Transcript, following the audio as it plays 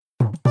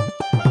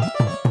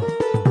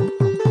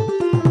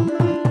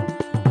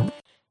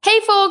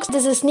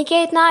This is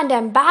Niketna and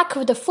I'm back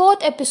with the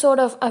fourth episode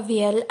of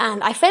Avial,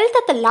 and I felt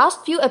that the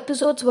last few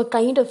episodes were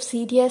kind of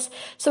serious,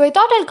 so I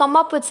thought I'll come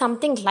up with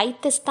something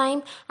light this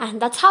time,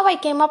 and that's how I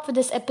came up with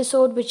this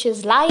episode, which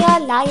is Liar,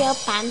 Liar,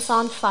 Pants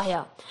on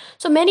Fire.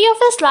 So many of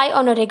us lie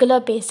on a regular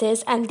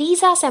basis, and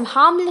these are some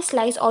harmless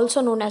lies also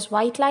known as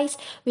white lies.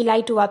 We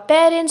lie to our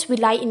parents, we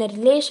lie in a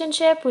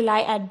relationship, we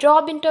lie at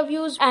job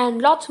interviews,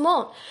 and lots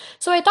more.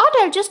 So I thought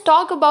I'll just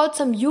talk about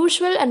some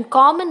usual and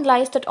common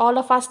lies that all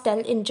of us tell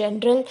in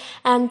general,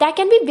 and there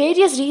can be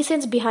various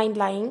reasons behind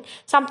lying.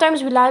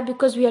 Sometimes we lie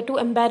because we are too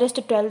embarrassed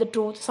to tell the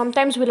truth.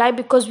 Sometimes we lie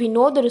because we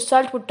know the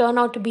result would turn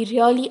out to be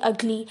really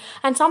ugly.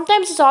 And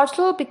sometimes it's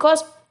also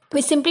because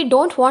we simply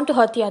don't want to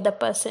hurt the other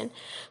person.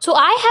 So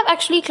I have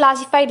actually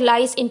classified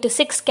lies into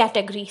 6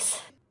 categories.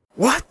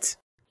 What?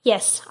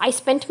 Yes, I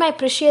spent my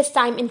precious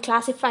time in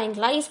classifying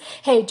lies.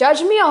 Hey,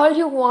 judge me all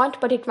you want,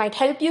 but it might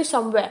help you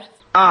somewhere.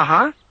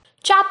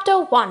 Chapter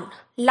 1.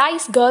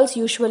 Lies girls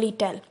usually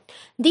tell.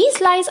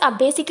 These lies are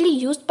basically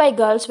used by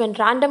girls when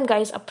random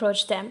guys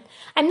approach them.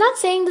 I'm not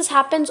saying this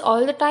happens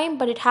all the time,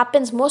 but it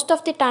happens most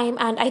of the time,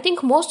 and I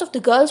think most of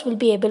the girls will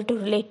be able to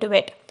relate to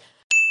it.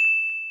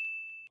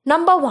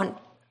 Number 1.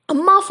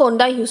 Amma phone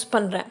da use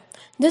பண்றேன்.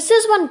 This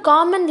is one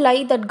common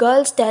lie that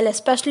girls tell,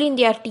 especially in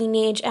their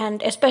teenage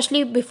and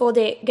especially before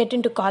they get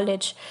into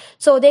college.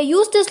 So they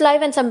use this lie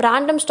when some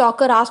random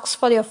stalker asks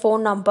for your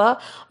phone number.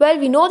 Well,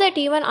 we know that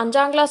even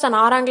 5th class and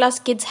 6th class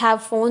kids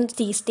have phones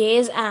these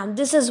days, and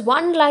this is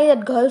one lie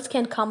that girls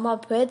can come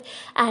up with.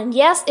 And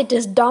yes, it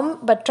is dumb,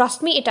 but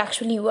trust me, it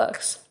actually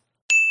works.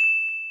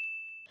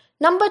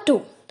 Number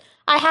 2.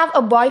 I have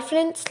a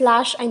boyfriend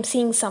 / I'm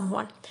seeing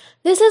someone.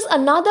 This is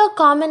another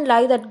common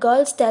lie that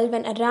girls tell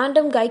when a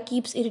random guy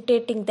keeps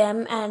irritating them,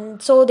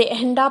 and so they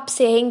end up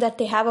saying that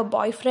they have a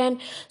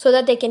boyfriend so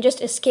that they can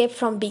just escape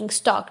from being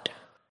stalked.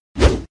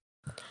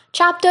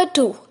 Chapter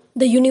 2.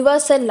 The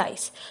universal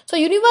lies. So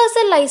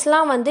universal lies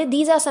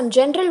these are some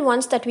general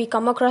ones that we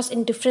come across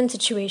in different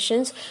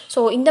situations.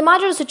 So in the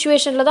matter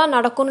situation la da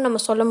nadakunu nama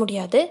solla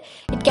mudiyadhu.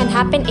 It can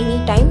happen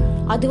anytime.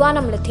 Aduva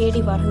nammala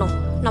thedi varanum.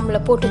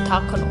 Nammala potu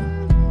thaakanum.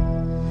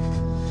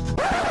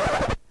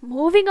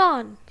 Moving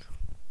on.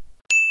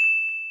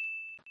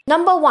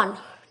 Number 1.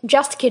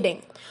 Just kidding.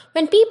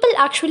 When people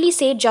actually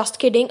say just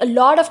kidding, a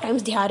lot of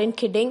times they aren't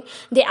kidding.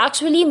 They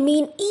actually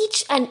mean each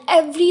and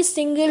every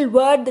single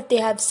word that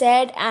they have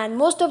said, and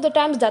most of the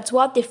times that's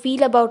what they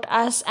feel about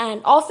us,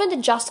 and often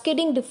the just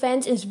kidding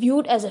defense is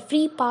viewed as a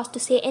free pass to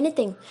say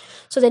anything.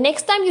 So the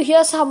next time you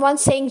hear someone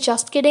saying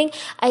just kidding,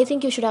 I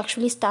think you should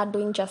actually start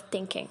doing just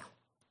thinking.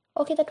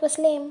 Okay, that was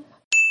lame.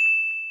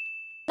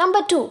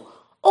 Number 2.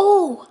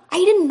 Oh, I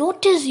didn't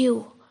notice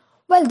you.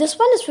 Well, this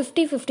one is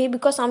 50-50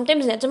 because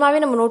sometimes nijamave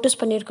நம்ம notice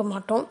பண்ணிருக்க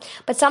மாட்டோம்.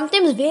 But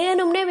sometimes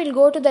வேணும்னே we'll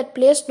go to that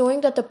place knowing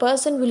that the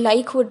person we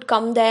like would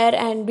come there,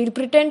 and we'll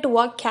pretend to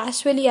walk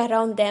casually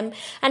around them.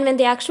 And when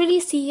they actually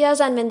see us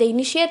and when they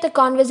initiate the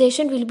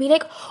conversation, we'll be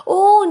like,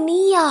 oh,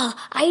 Nia,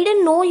 I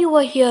didn't know you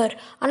were here.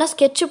 ஆனா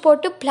sketch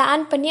போட்டு plan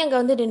பண்ணி அங்க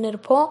வந்து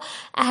நின்னுருப்போம்.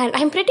 And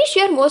I'm pretty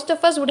sure most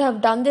of us would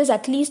have done this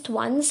at least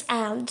once.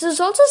 And this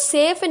is also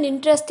safe and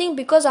interesting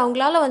because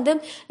அவங்களால வந்து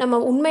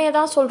நம்ம உண்மையை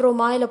தான்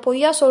சொல்றோமா இல்ல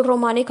பொய்யா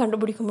சொல்றோமானே கண்டுபிடிக்க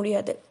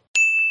முடியாது.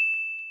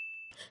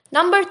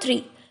 Number 3.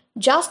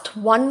 Just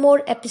one more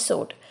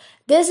episode.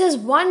 This is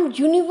one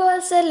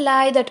universal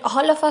lie that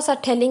all of us are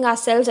telling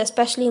ourselves,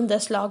 especially in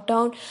this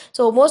lockdown.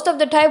 So most of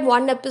the time,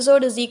 one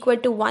episode is equal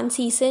to one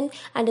season,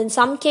 and in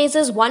some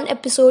cases, one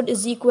episode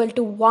is equal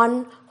to one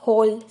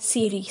whole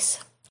series.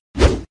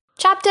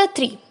 Chapter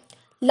 3.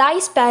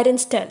 Lies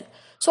parents tell.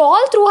 So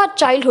all through our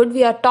childhood,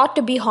 we are taught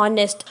to be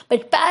honest,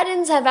 but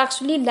parents have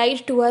actually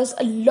lied to us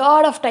a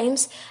lot of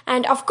times,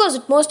 and of course,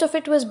 most of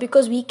it was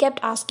because we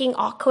kept asking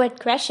awkward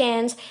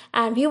questions,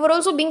 and we were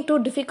also being too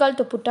difficult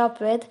to put up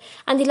with,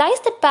 and the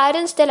lies that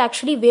parents tell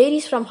actually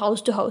varies from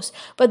house to house,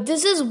 but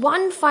this is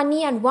one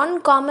funny and one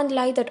common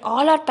lie that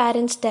all our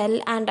parents tell,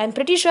 and I'm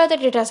pretty sure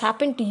that it has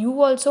happened to you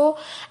also,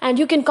 and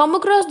you can come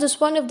across this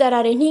one if there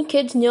are any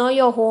kids near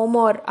your home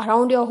or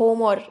around your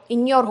home or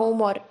in your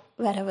home or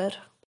wherever.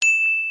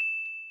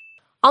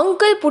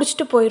 Uncle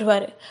புடிச்சிட்டு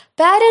போயிடுவாரு.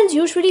 Parents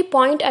usually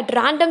point at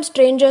random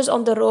strangers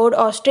on the road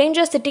or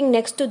strangers sitting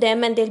next to them,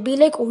 and they'll be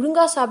like,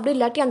 ஒழுங்கா சாப்பிடு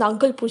இல்லாட்டி அந்த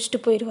uncle புடிச்சிட்டு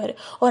போயிடுவாரு,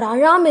 ஒரு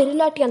அழாம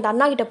இல்லாட்டி அந்த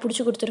அண்ணா கிட்ட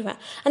புடிச்சு கொடுத்துருவேன்.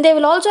 And they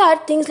will also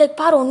add things like,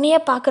 பார் ஒன்னையே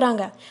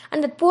பார்க்குறாங்க. And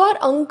that poor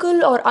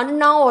uncle or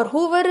anna or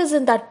whoever is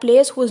in that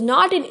place who is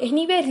not in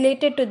any way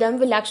related to them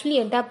will actually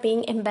end up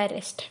being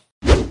embarrassed.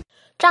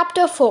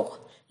 Chapter 4.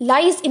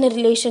 Lies in a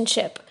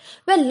relationship.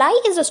 Well, lie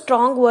is a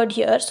strong word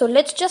here, so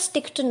let's just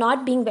stick to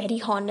not being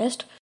very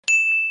honest.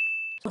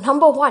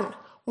 Number 1.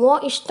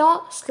 உன்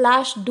இஷ்டம்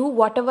 / do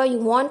whatever you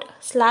want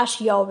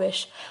 / your wish.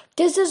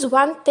 This is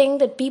one thing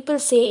that people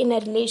say in a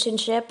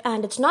relationship, and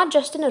it's not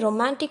just in a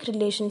romantic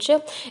relationship.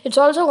 It's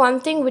also one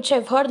thing which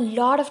I've heard a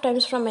lot of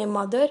times from my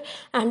mother,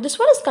 and this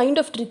one is kind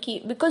of tricky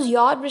because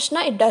your wish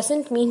it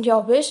doesn't mean your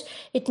wish.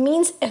 It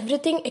means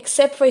everything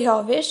except for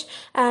your wish,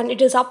 and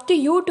it is up to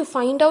you to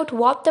find out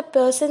what the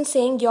person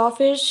saying your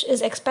wish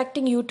is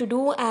expecting you to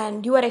do,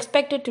 and you are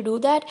expected to do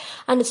that,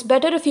 and it's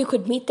better if you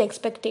could meet the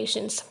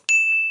expectations.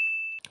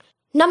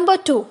 Number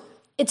 2,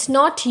 it's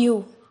not you,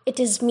 it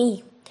is me.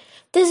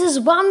 This is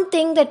one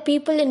thing that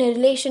people in a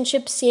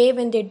relationship say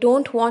when they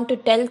don't want to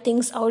tell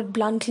things out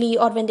bluntly,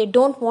 or when they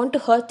don't want to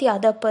hurt the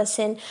other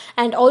person,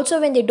 and also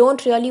when they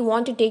don't really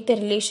want to take the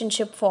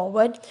relationship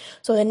forward.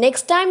 So the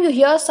next time you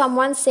hear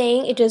someone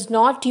saying it is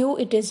not you,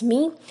 it is me,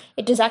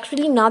 it is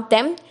actually not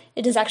them.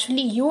 It is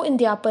actually you in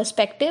their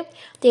perspective.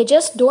 They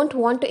just don't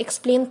want to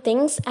explain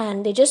things,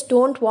 and they just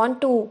don't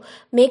want to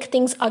make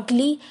things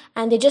ugly,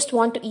 and they just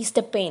want to ease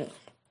the pain.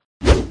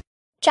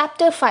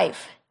 Chapter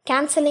 5,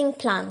 Cancelling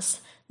Plans.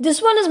 This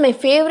one is my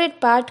favorite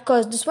part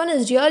because this one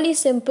is really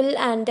simple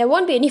and there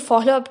won't be any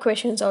follow-up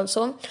questions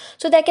also.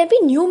 So there can be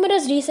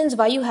numerous reasons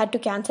why you had to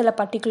cancel a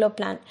particular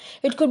plan.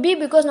 It could be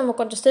because நம்ம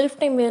கொஞ்சம் self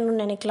time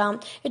வேணும்னு நினைக்கலாம்.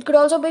 It could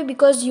also be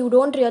because you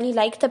don't really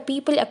like the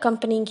people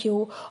accompanying you,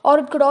 or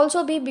it could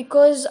also be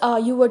because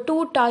you were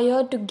too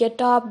tired to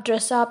get up,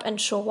 dress up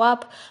and show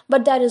up.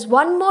 But there is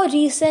one more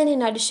reason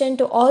in addition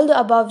to all the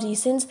above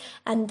reasons,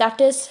 and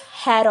that is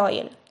hair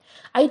oil.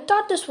 I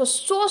thought this was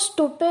so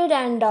stupid,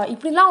 and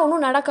இப்படிலாம்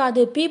ஒன்றும்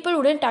நடக்காது. People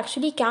wouldn't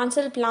actually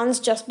cancel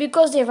plans just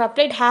because they've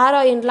applied hair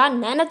oil லாம்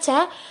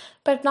நினச்சேன்.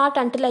 But not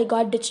until I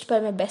got ditched by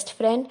my best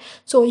friend.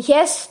 So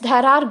yes,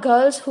 there are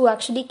girls who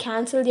actually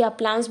cancel their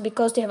plans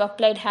because they have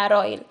applied hair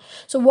oil.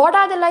 So what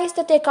are the lies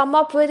that they come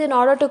up with in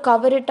order to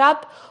cover it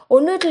up?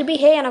 ஒன்று it will be,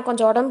 hey எனக்கு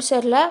கொஞ்சம் உடம்பு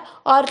சரியில்லை,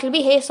 or it will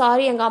be, hey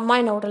sorry எங்கள் அம்மா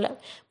என்ன விடலை.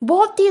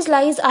 Both these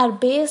lies are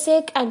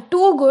basic and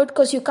too good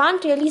because you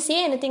can't really say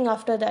anything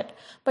after that.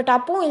 But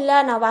அப்பவும் இல்லை,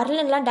 நான்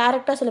வரலன்னெலாம்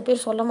டேரெக்டாக சில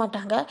பேர் சொல்ல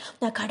மாட்டாங்க.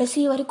 நான்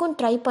கடைசி வரைக்கும்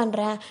ட்ரை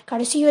பண்ணுறேன்,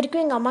 கடைசி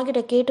வரைக்கும் எங்கள் அம்மா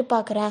கிட்ட கேட்டு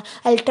பார்க்குறேன்,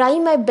 ஐ ட்ரை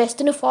மை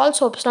பெஸ்ட்னு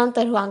ஃபால்ஸ் ஹோப்ஸ்லாம்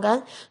தருவாங்க.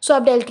 ஸோ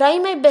அப்படி ஐ ட்ரை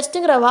மை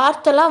பெஸ்ட்டுங்கிற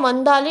வார்த்தைலாம்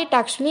வந்தாலே it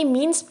actually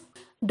means,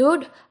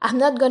 dude, I'm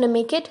not gonna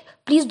make it,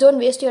 please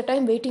don't waste your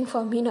time waiting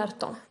for me ன்னு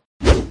அர்த்தம்.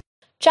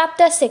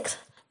 Chapter 6,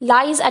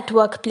 Lies at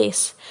Workplace.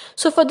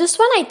 So for this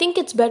one, I think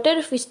it's better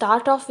if we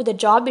start off with the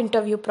job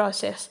interview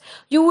process.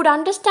 You would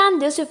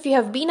understand this if you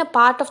have been a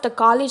part of the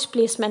college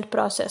placement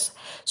process.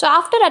 So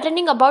after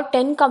attending about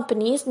 10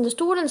 companies, the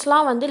students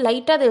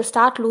later they'll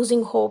start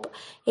losing hope.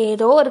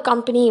 ஏதோ ஒரு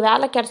company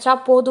வேலை கிடைச்சா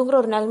போதுங்கிற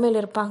ஒரு நிலைமையில்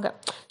இருப்பாங்க.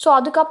 So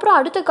அதுக்கப்புறம்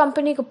அடுத்த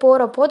கம்பெனிக்கு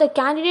போகிறப்போ the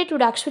candidate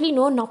would actually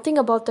know nothing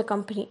about the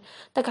company.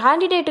 The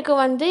candidateக்கு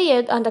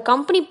அந்த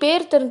கம்பெனி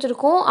பேர்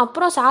தெரிஞ்சிருக்கும்,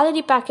 அப்புறம்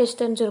salary package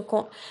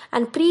தெரிஞ்சிருக்கும்,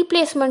 and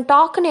pre-placement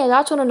talk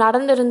ஏதாச்சும் ஒன்று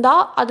நடந்திருந்தா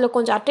அதில்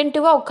கொஞ்சம்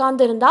அட்டென்டிவாக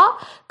உட்காந்துருந்தா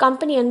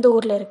கம்பெனி எந்த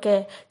ஊரில்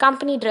இருக்குது,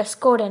 கம்பெனி ட்ரெஸ்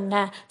கோட் என்ன,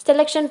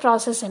 செலெக்ஷன்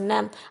ப்ராசஸ் என்ன,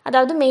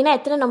 அதாவது மெயினாக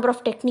எத்தனை நம்பர்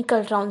ஆஃப்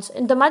டெக்னிக்கல் ரவுண்ட்ஸ்,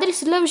 இந்த மாதிரி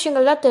சில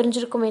விஷயங்கள் தான்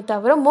தெரிஞ்சிருக்குமே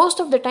தவிர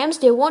most of the times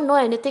they won't know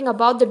anything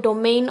about the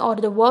domain or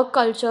the work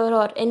culture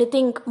or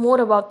anything more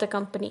about the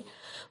company.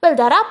 Well,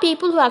 there are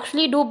people who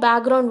actually do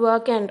background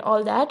work and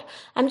all that.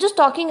 I'm just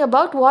talking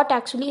about what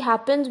actually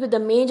happens with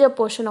the major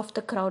portion of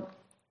the crowd.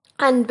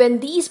 And when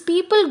these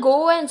people go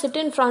and sit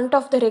in front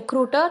of the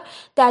recruiter,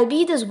 there'll be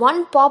this one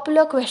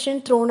popular question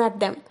thrown at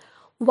them.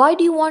 Why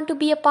do you want to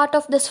be a part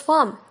of this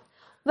firm?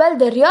 Well,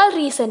 the real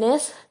reason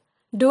is,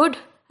 dude,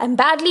 I'm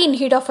badly in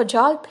need of a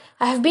job.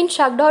 I have been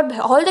shut out by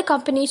all the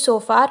companies so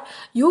far.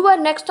 You were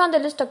next on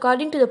the list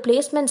according to the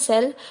placement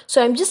cell. So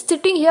I'm just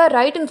sitting here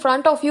right in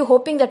front of you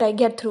hoping that I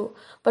get through.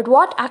 But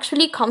what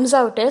actually comes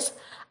out is,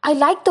 I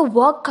like the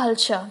work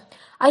culture.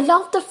 I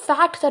love the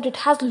fact that it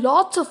has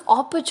lots of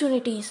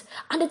opportunities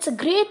and it's a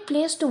great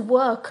place to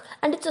work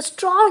and it's a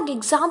strong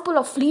example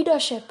of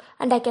leadership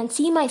and I can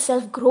see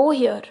myself grow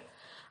here.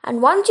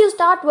 And once you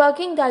start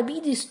working, there'll be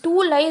these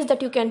 2 lies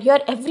that you can hear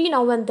every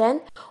now and then.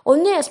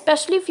 Only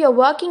especially if you're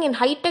working in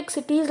high-tech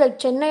cities like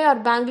Chennai or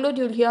Bangalore,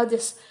 you'll hear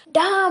this.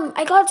 Damn,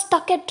 I got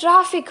stuck at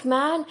traffic,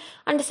 man.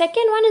 And the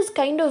second one is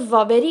kind of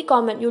very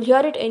common. You'll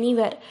hear it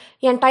anywhere.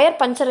 Your tire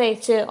puncture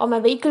ஆயிடுச்சு, or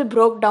my vehicle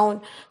broke down.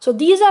 So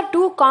these are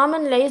 2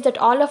 common lies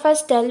that all of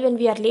us tell when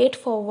we are late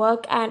for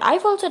work. And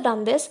I've also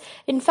done this.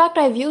 In fact,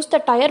 I've used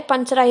the tire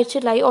puncture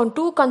ஆயிடுச்சு lie on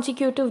 2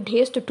 consecutive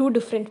days to 2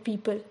 different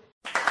people.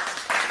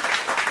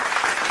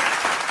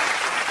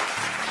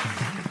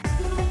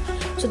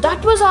 So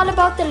that was all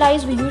about the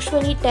lies we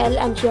usually tell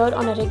and hear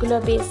on a regular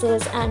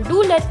basis, and do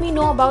let me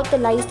know about the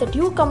lies that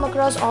you come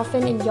across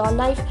often in your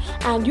life,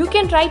 and you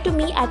can write to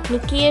me at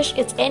Nikkiyish,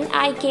 it's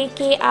NIKKIYISH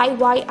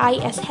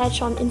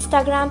on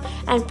Instagram,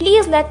 and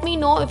please let me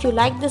know if you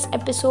like this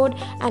episode,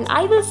 and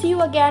I will see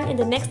you again in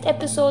the next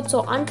episode. So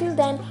until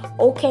then,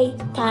 okay,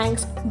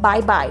 thanks,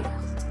 bye bye.